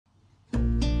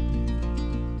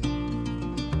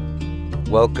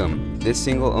Welcome. This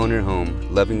single-owner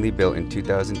home, lovingly built in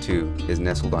 2002, is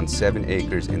nestled on 7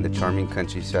 acres in the charming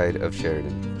countryside of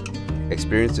Sheridan.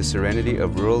 Experience the serenity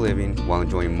of rural living while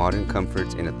enjoying modern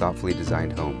comforts in a thoughtfully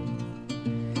designed home.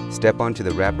 Step onto the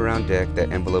wraparound deck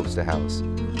that envelopes the house,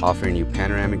 offering you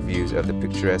panoramic views of the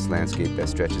picturesque landscape that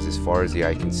stretches as far as the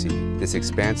eye can see. This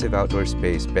expansive outdoor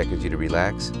space beckons you to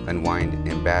relax, unwind,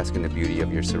 and bask in the beauty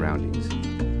of your surroundings.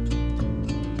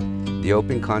 The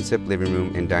open concept living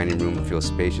room and dining room feel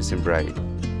spacious and bright.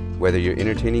 Whether you're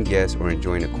entertaining guests or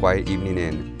enjoying a quiet evening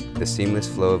in, the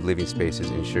seamless flow of living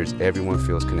spaces ensures everyone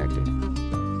feels connected.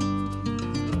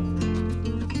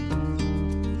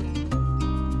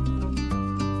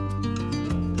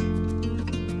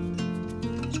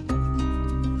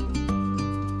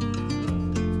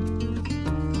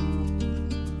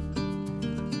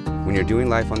 When you're doing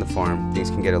life on the farm,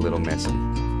 things can get a little messy.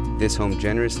 This home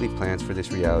generously plans for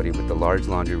this reality with the large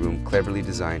laundry room cleverly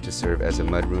designed to serve as a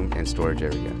mudroom and storage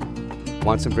area.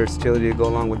 Want some versatility to go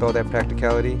along with all that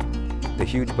practicality? The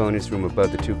huge bonus room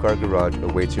above the 2-car garage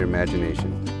awaits your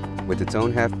imagination. With its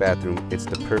own half bathroom, it's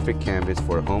the perfect canvas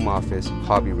for a home office,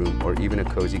 hobby room, or even a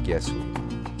cozy guest suite.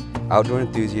 Outdoor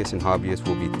enthusiasts and hobbyists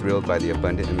will be thrilled by the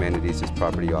abundant amenities this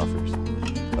property offers.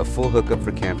 A full hookup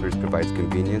for campers provides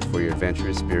convenience for your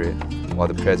adventurous spirit, while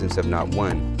the presence of not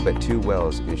one, but 2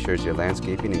 wells ensures your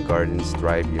landscaping and gardens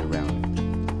thrive year-round.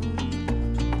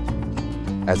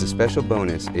 As a special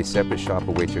bonus, a separate shop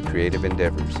awaits your creative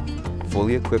endeavors,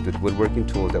 fully equipped with woodworking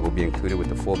tools that will be included with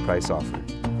the full price offer.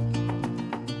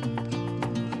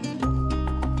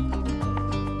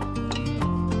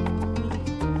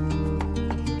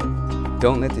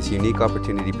 Don't let this unique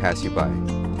opportunity pass you by.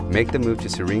 Make the move to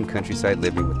serene countryside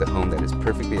living with a home that is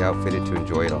perfectly outfitted to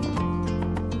enjoy it all.